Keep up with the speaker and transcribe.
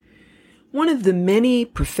One of the many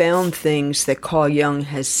profound things that Carl Jung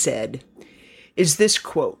has said is this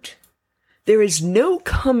quote: "There is no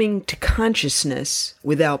coming to consciousness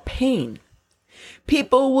without pain.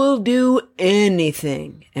 People will do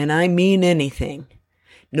anything, and I mean anything,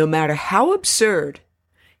 no matter how absurd,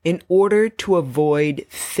 in order to avoid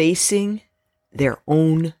facing their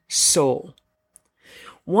own soul.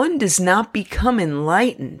 One does not become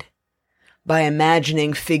enlightened by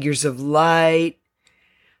imagining figures of light,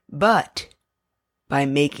 but by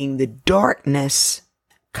making the darkness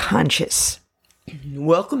conscious."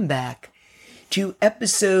 Welcome back to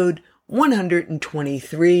episode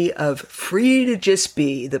 123 of Free to Just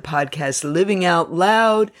Be, the podcast living out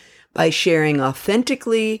loud by sharing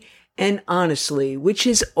authentically and honestly, which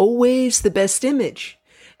is always the best image.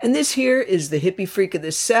 And this here is the hippie freak of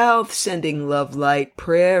the South, sending love, light,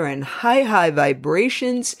 prayer, and high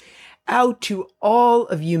vibrations out to all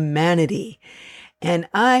of humanity. And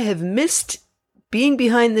I have missed being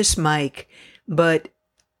behind this mic, but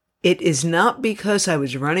it is not because I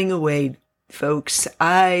was running away, folks.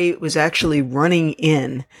 I was actually running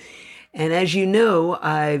in. And as you know,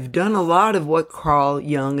 I've done a lot of what Carl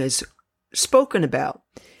Jung has spoken about.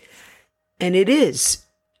 And it is,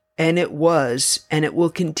 and it was, and it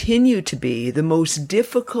will continue to be the most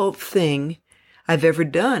difficult thing I've ever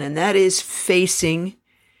done. And that is facing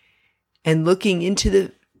and looking into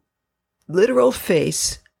the literal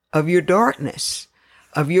face of your darkness,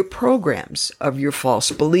 of your programs, of your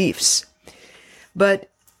false beliefs.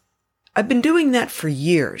 But I've been doing that for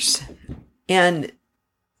years. And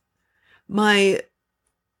my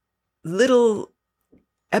little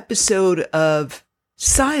episode of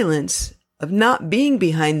silence, of not being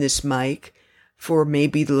behind this mic for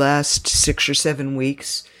maybe the last 6 or 7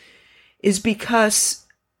 weeks, is because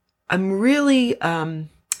I'm really,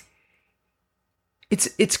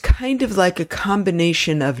 it's kind of like a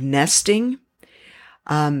combination of nesting.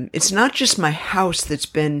 It's not just my house that's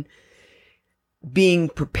been being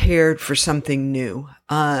prepared for something new.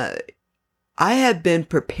 I have been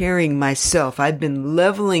preparing myself. I've been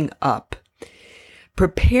leveling up,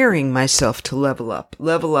 preparing myself to level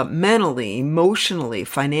up mentally, emotionally,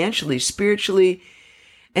 financially, spiritually,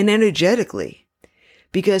 and energetically,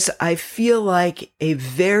 because I feel like a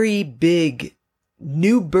very big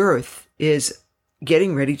new birth is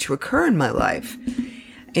getting ready to occur in my life.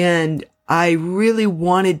 And I really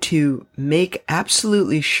wanted to make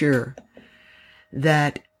absolutely sure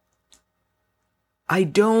that I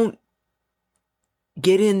don't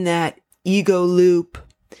get in that ego loop,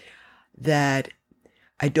 that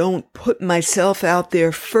I don't put myself out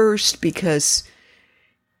there first, because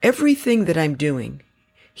everything that I'm doing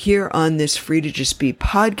here on this Free to Just Be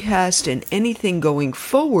podcast and anything going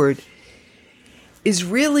forward is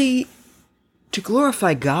really to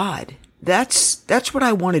glorify God. That's what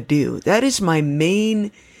I want to do. That is my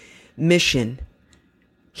main mission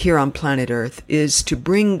here on planet Earth, is to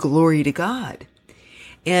bring glory to God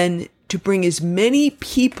and to bring as many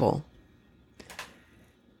people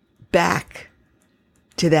back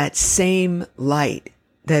to that same light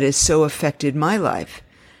that has so affected my life.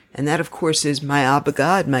 And that, of course, is my Abba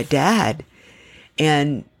God, my dad.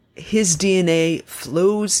 And his DNA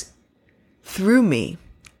flows through me,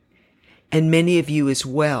 and many of you as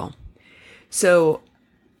well. So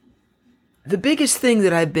the biggest thing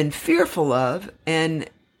that I've been fearful of, and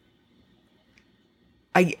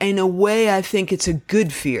in a way, I think it's a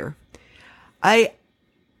good fear. I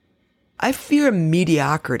fear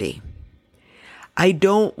mediocrity. I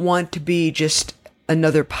don't want to be just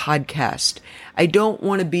another podcast. I don't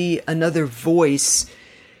want to be another voice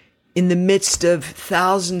in the midst of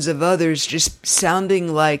thousands of others just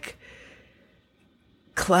sounding like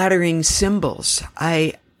clattering cymbals.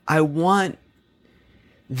 I want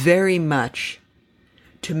very much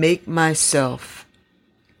to make myself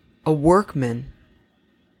a workman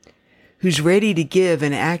who's ready to give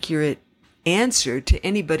an accurate answer to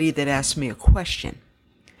anybody that asks me a question.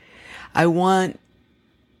 I want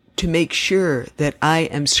to make sure that I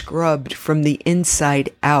am scrubbed from the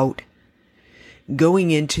inside out,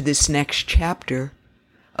 going into this next chapter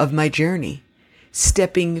of my journey,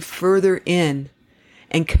 stepping further in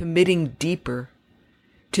and committing deeper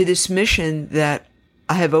to this mission that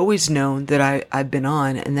I have always known that I've been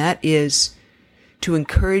on, and that is to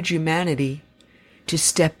encourage humanity to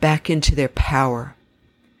step back into their power,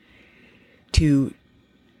 to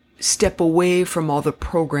step away from all the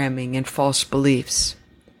programming and false beliefs.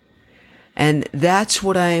 And that's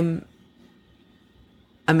what I'm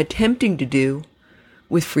attempting to do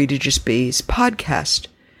with Free to Just Be's podcast.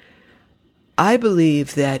 I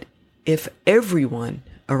believe that if everyone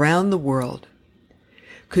around the world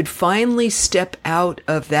could finally step out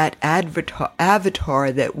of that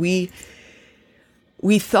avatar that we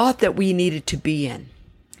thought that we needed to be in.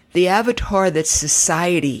 The avatar that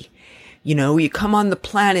society, you come on the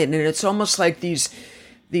planet and it's almost like these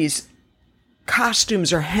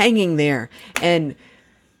costumes are hanging there and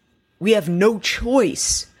we have no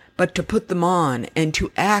choice but to put them on and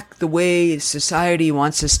to act the way society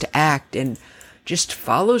wants us to act and just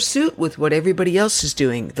follow suit with what everybody else is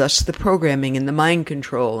doing, thus the programming and the mind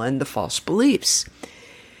control and the false beliefs.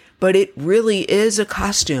 But it really is a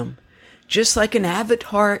costume, just like an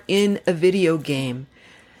avatar in a video game,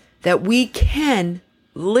 that we can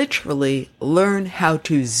literally learn how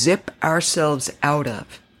to zip ourselves out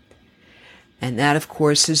of. And that, of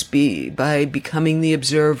course, is by becoming the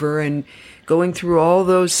observer and going through all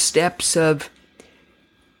those steps of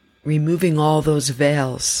removing all those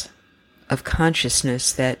veils of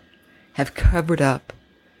consciousness that have covered up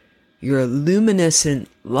your luminescent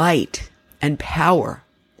light and power,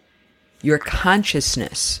 your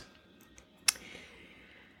consciousness.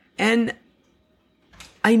 And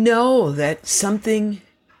I know that something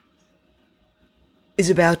is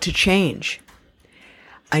about to change.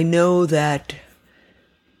 I know that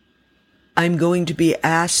I'm going to be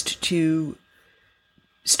asked to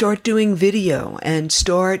start doing video and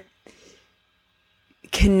start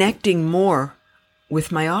connecting more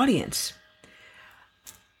with my audience.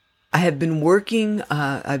 I have been working,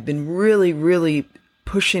 I've been really, really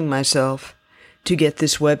pushing myself to get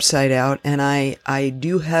this website out, and I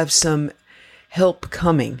do have some help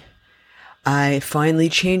coming. I finally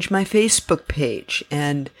changed my Facebook page,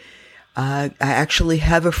 and I actually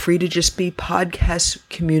have a Free to Just Be podcast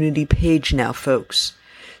community page now, folks.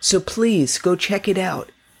 So please go check it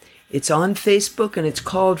out. It's on Facebook and it's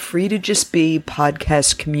called Free to Just Be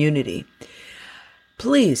Podcast Community.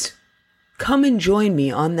 Please come and join me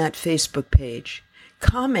on that Facebook page.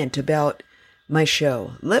 Comment about my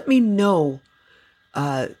show. Let me know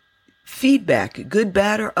feedback, good,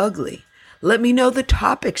 bad, or ugly. Let me know the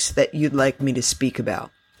topics that you'd like me to speak about.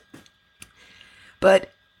 But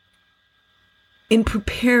in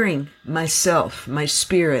preparing myself, my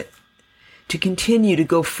spirit, to continue to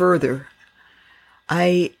go further,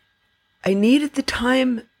 I needed the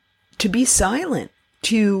time to be silent,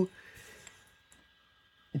 to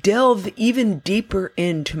delve even deeper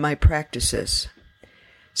into my practices.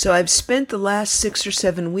 So I've spent the last 6 or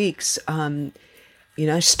 7 weeks, I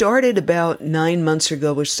started about 9 months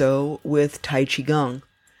ago or so with Tai Chi Gong.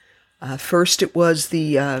 First it was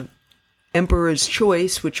the Emperor's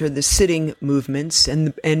Choice, which are the sitting movements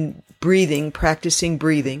and breathing, practicing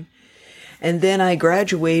breathing. And then I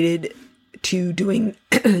graduated to doing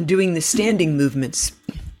the standing movements.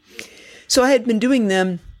 So I had been doing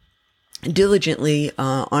them diligently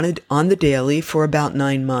on the daily for about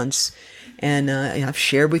 9 months. And I've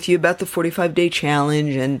shared with you about the 45-day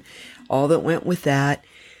challenge and all that went with that.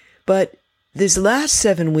 But these last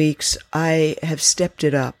 7 weeks, I have stepped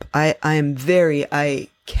it up. I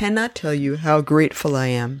cannot tell you how grateful I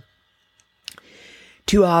am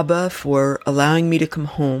to Abba for allowing me to come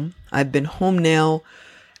home. I've been home now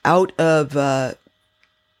out of the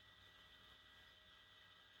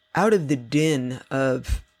din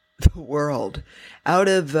of the world, out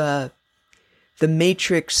of the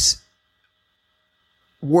matrix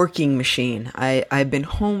working machine. I've been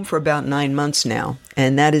home for about 9 months now,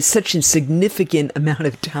 and that is such a significant amount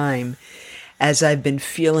of time as I've been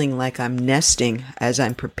feeling like I'm nesting, as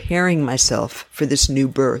I'm preparing myself for this new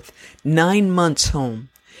birth. 9 months home.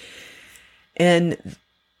 And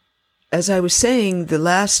as I was saying, the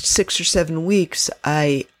last 6 or 7 weeks,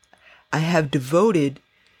 I have devoted,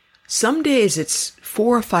 some days it's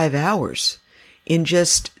 4 or 5 hours in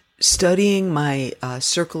just studying my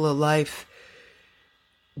Circle of Life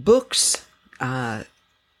books,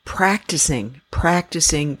 practicing.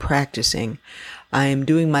 I am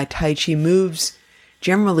doing my Tai Chi moves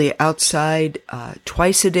generally outside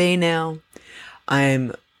twice a day now.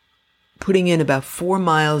 I'm putting in about 4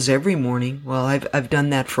 miles every morning. Well, I've done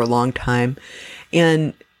that for a long time.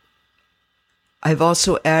 And I've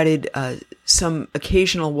also added some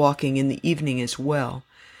occasional walking in the evening as well.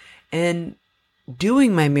 And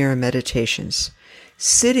doing my mirror meditations,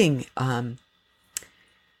 sitting and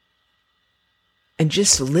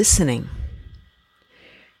just listening.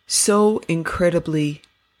 So incredibly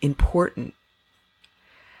important.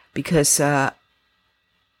 Because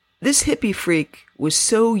this hippie freak was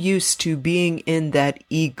so used to being in that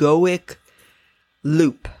egoic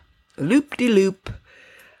loop-de-loop,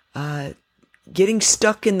 getting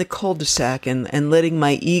stuck in the cul-de-sac and letting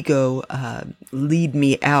my ego lead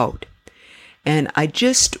me out. And I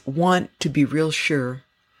just want to be real sure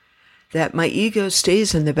that my ego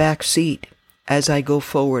stays in the back seat as I go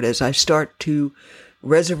forward, as I start to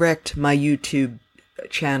resurrect my YouTube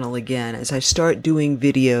channel again, as I start doing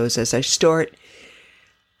videos, as I start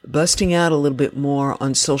busting out a little bit more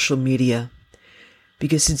on social media,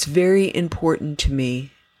 because it's very important to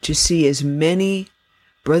me to see as many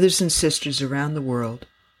brothers and sisters around the world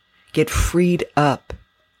get freed up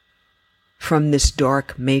from this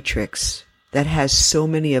dark matrix that has so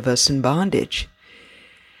many of us in bondage.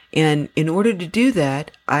 And in order to do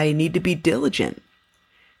that, I need to be diligent.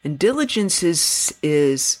 And diligence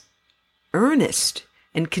is earnest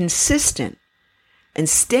and consistent and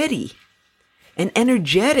steady and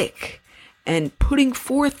energetic and putting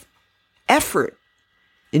forth effort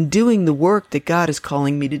in doing the work that God is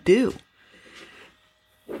calling me to do.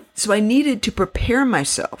 So I needed to prepare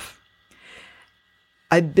myself.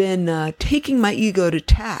 I've been taking my ego to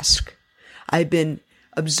task. I've been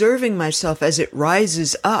observing myself as it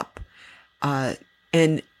rises up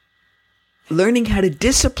and learning how to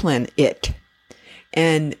discipline it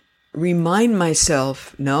and remind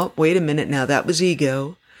myself, no, wait a minute now, that was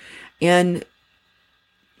ego. And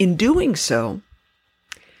in doing so,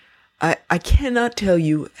 I cannot tell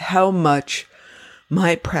you how much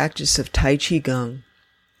my practice of Tai Chi Gong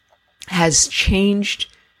has changed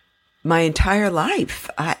my entire life.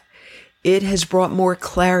 It has brought more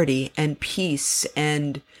clarity and peace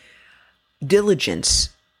and diligence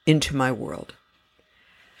into my world.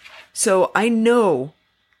 So I know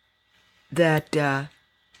that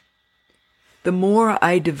the more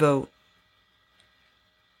I devote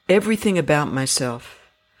everything about myself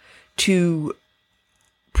to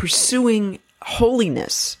pursuing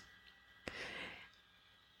holiness,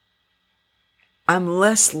 I'm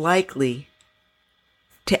less likely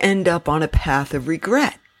to end up on a path of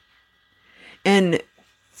regret. And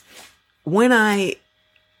when I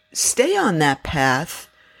stay on that path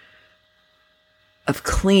of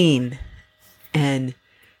clean and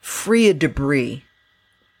free of debris,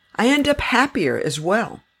 I end up happier as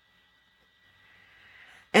well.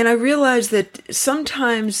 And I realize that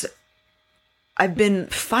sometimes I've been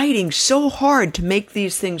fighting so hard to make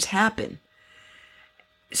these things happen,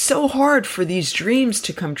 so hard for these dreams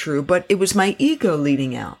to come true, but it was my ego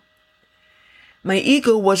leading out. My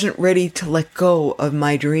ego wasn't ready to let go of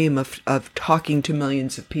my dream of talking to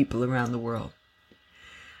millions of people around the world.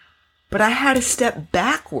 But I had to step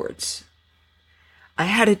backwards. I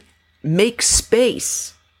had to make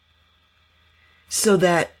space so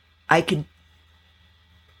that I could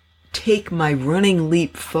take my running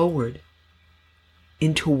leap forward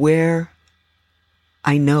into where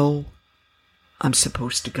I know I'm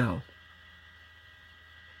supposed to go.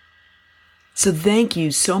 So thank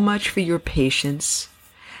you so much for your patience,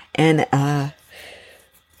 and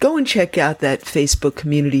go and check out that Facebook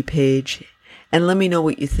community page and let me know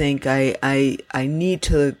what you think. I need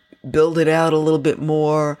to build it out a little bit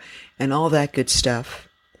more and all that good stuff.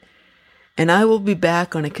 And I will be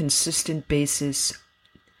back on a consistent basis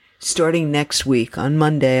starting next week. On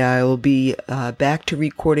Monday, I will be back to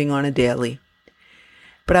recording on a daily.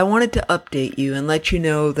 But I wanted to update you and let you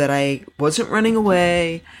know that I wasn't running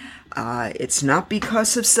away. It's not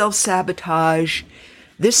because of self-sabotage.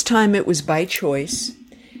 This time it was by choice.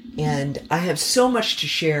 And I have so much to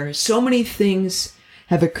share. So many things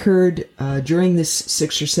have occurred during this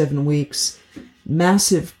 6 or 7 weeks.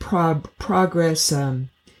 Massive progress in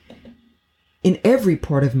every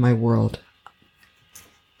part of my world.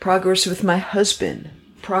 Progress with my husband.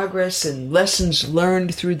 Progress and lessons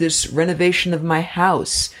learned through this renovation of my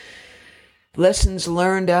house. Lessons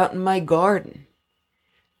learned out in my garden.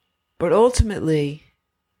 But ultimately,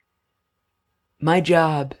 my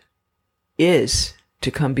job is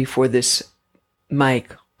to come before this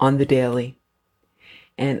mic on the daily.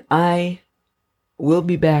 And I will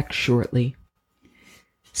be back shortly.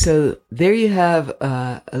 So there you have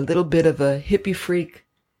a little bit of a hippie freak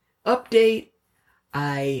update.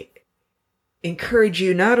 I encourage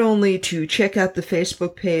you not only to check out the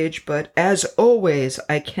Facebook page, but as always,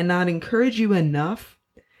 I cannot encourage you enough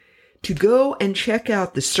to go and check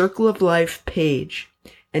out the Circle of Life page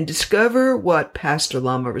and discover what Pastor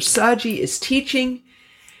Lama Rasaji is teaching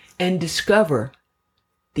and discover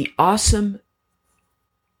the awesome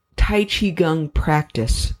Tai Chi Gong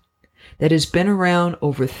practice that has been around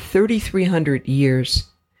over 3,300 years,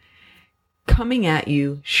 coming at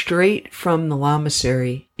you straight from the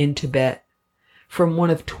Lamasery in Tibet, from one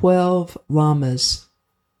of 12 lamas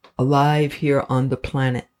alive here on the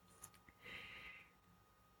planet.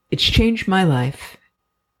 It's changed my life,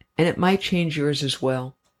 and it might change yours as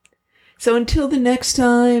well. So until the next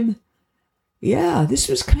time, yeah, this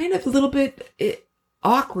was kind of a little bit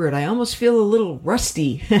awkward. I almost feel a little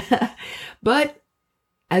rusty. But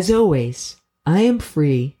as always, I am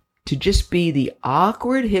free to just be the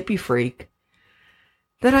awkward hippie freak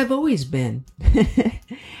that I've always been.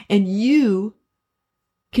 And you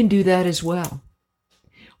can do that as well.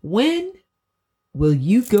 When will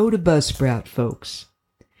you go to Buzzsprout, folks,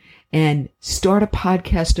 and start a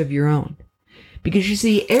podcast of your own? Because you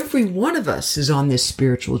see, every one of us is on this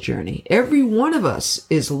spiritual journey. Every one of us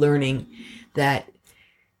is learning that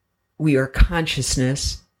we are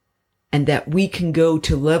consciousness and that we can go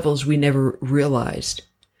to levels we never realized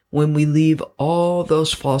when we leave all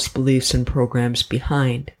those false beliefs and programs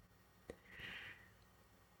behind.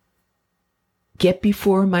 Get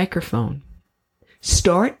before a microphone.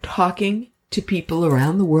 Start talking to people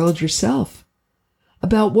around the world yourself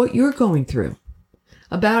about what you're going through,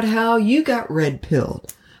 about how you got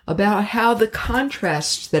red-pilled, about how the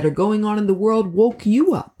contrasts that are going on in the world woke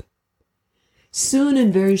you up. Soon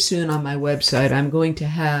and very soon on my website, I'm going to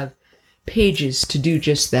have pages to do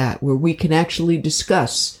just that, where we can actually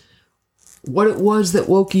discuss what it was that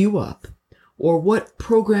woke you up, or what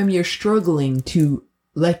program you're struggling to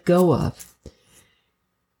let go of.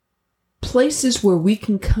 Places where we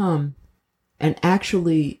can come and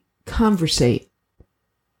actually conversate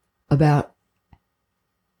about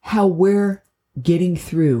how we're getting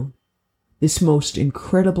through this most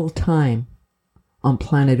incredible time on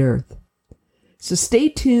planet Earth. So stay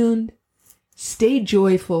tuned, stay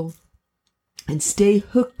joyful, and stay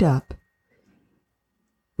hooked up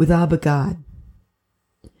with Abba God.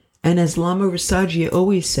 And as Lama Rasaji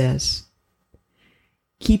always says,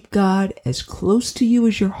 keep God as close to you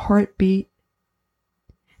as your heartbeat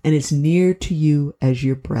and as near to you as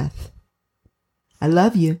your breath. I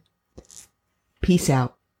love you. Peace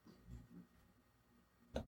out.